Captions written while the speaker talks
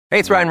Hey,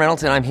 it's Ryan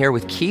Reynolds, and I'm here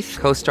with Keith,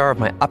 co-star of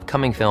my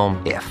upcoming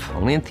film, If,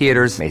 only in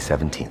theaters May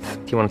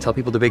 17th. Do you want to tell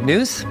people the big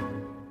news?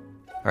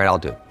 All right, I'll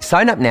do it.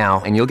 Sign up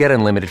now and you'll get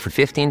unlimited for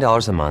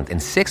 $15 a month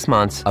and 6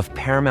 months of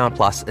Paramount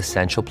Plus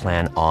Essential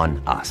Plan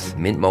on us.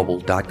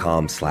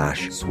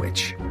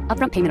 MintMobile.com/switch.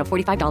 Upfront payment of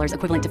 $45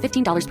 equivalent to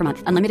 $15 per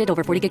month. Unlimited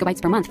over 40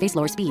 gigabytes per month. Face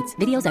lower speeds.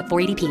 Videos at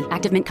 480p.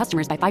 Active Mint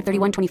customers by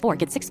 531.24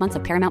 get 6 months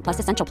of Paramount Plus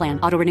Essential Plan.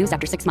 Auto renews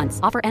after 6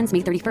 months. Offer ends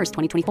May 31st,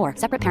 2024.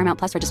 Separate Paramount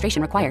Plus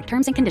registration required.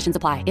 Terms and conditions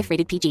apply if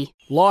rated PG.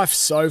 Life's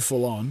so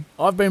full on.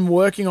 I've been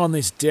working on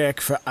this deck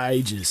for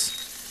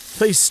ages.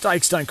 These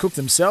steaks don't cook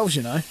themselves,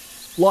 you know.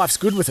 Life's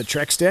good with a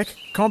Trex deck.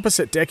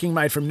 Composite decking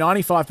made from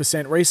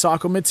 95%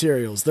 recycled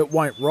materials that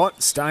won't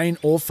rot, stain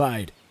or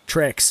fade.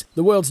 Trex,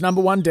 the world's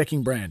 #1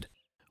 decking brand.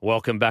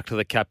 Welcome back to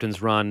the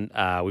Captain's Run.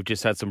 We've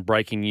just had some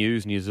breaking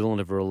news. New Zealand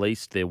have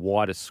released their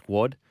widest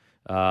squad.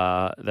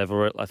 I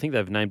think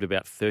they've named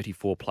about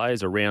 34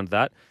 players around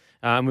that.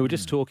 We were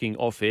just talking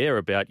off air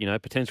about,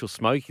 potential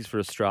smokies for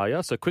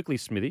Australia. So quickly,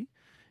 Smithy,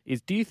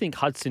 do you think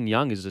Hudson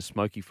Young is a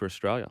smoky for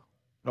Australia?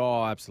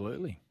 Oh,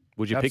 absolutely.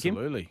 Would you pick him?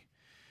 Absolutely.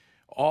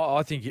 Oh,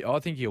 I think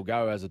he'll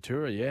go as a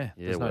tourer. Yeah,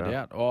 there's no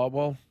doubt. Oh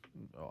well,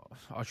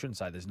 I shouldn't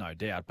say there's no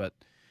doubt, but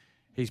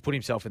he's put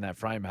himself in that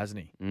frame,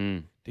 hasn't he?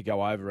 To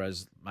go over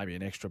as maybe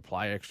an extra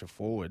player, extra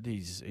forward.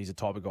 He's a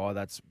type of guy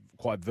that's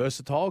quite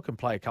versatile, can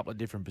play a couple of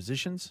different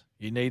positions.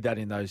 You need that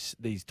in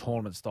these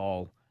tournament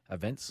style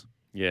events.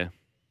 Yeah,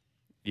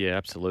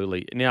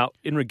 absolutely. Now,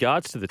 in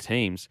regards to the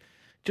teams,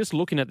 just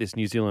looking at this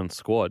New Zealand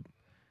squad,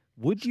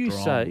 would you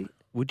say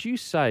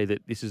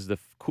that this is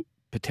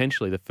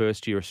potentially the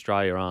first year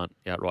Australia aren't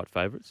outright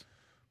favourites?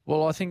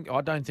 Well, are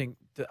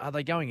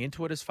they going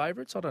into it as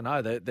favourites? I don't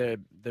know. They're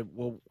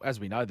well, as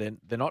we know,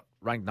 they're not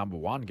ranked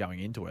 #1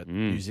 going into it.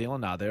 New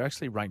Zealand are. They're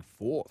actually ranked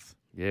 4th.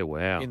 Yeah,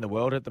 wow. In the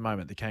world at the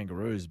moment, the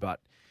Kangaroos. But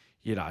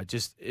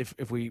just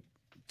if we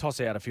toss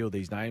out a few of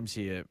these names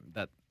here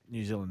that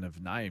New Zealand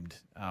have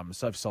named,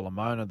 Soph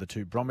Solomona, the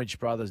two Bromwich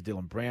brothers,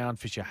 Dylan Brown,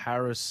 Fisher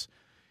Harris,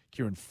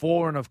 Kieran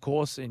Foran, of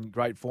course, in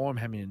great form,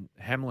 Hamlin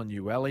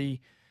Ueli,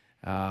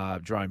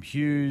 Jerome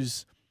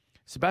Hughes,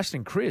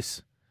 Sebastian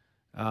Chris,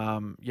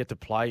 yet to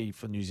play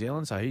for New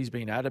Zealand, so he's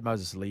been added.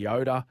 Moses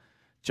Leota,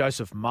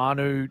 Joseph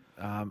Manu,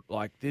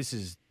 this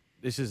is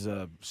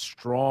a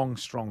strong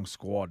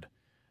squad.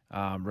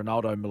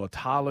 Ronaldo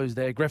Militalu's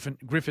there,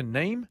 Griffin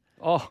Neem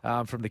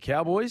from the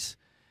Cowboys,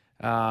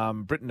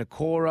 Britton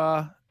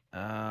Nakora,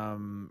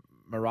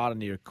 Marata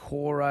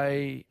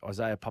Niokore,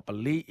 Isaiah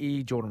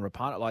Papali'i, Jordan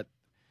Rapana,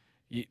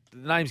 the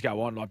names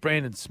go on, like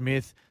Brandon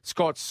Smith,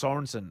 Scott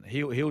Sorensen.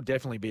 He'll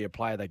definitely be a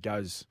player that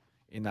goes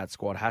in that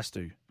squad, has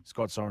to.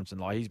 Scott Sorensen,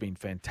 he's been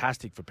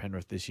fantastic for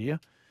Penrith this year.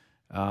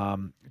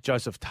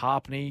 Joseph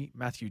Tarpany,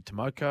 Matthew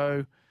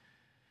Tomoko.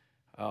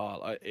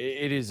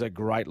 It is a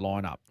great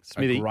lineup.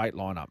 Smithy, a great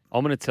lineup.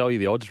 I'm going to tell you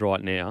the odds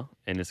right now,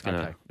 and this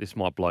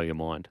might blow your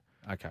mind.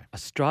 Okay.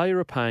 Australia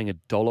are paying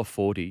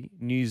 $1.40.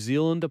 New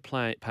Zealand are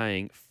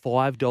paying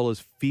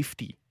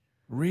 $5.50.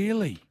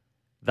 Really?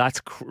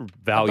 That's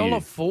value.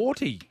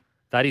 $1.40.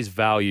 That is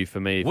value for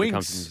me. If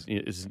Winks.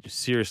 it comes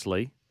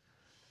seriously.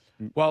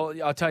 Well,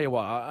 I'll tell you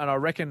what, and I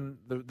reckon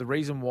the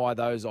reason why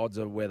those odds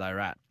are where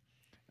they're at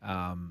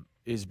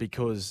is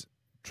because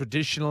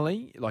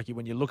traditionally,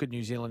 when you look at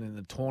New Zealand in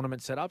the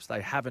tournament setups,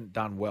 they haven't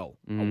done well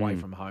away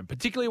from home,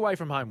 particularly away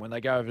from home. When they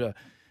go over to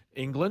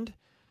England,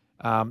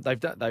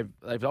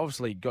 they've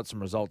obviously got some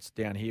results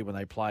down here when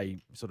they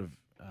play sort of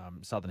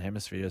Southern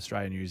Hemisphere,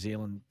 Australia, New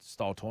Zealand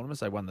style tournaments.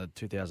 They won the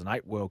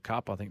 2008 World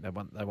Cup. I think they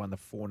won the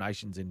Four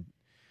Nations in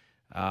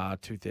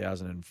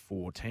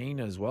 2014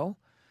 as well.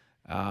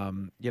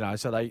 So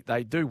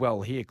they do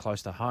well here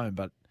close to home,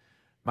 but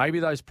maybe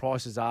those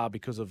prices are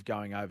because of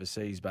going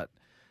overseas. But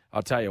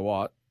I'll tell you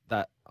what,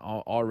 that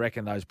I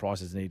reckon those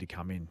prices need to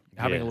come in.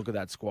 Having a look at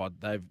that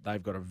squad,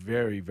 they've got a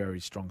very,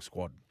 very strong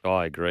squad.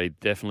 I agree.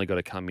 Definitely got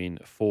to come in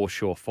for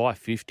sure.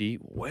 $5.50.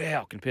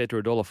 Wow, compared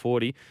to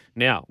 $1.40.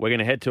 Now, we're going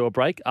to head to a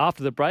break.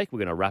 After the break, we're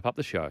going to wrap up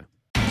the show.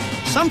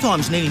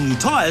 Sometimes needing new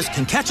tyres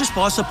can catch us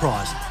by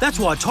surprise. That's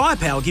why Tyre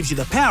Power gives you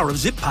the power of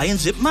zip pay and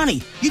zip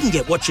money. You can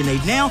get what you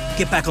need now,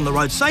 get back on the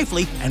road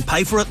safely and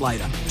pay for it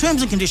later.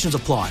 Terms and conditions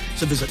apply.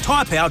 So visit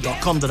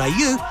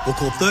tyrepower.com.au or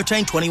call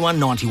 13 21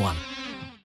 91.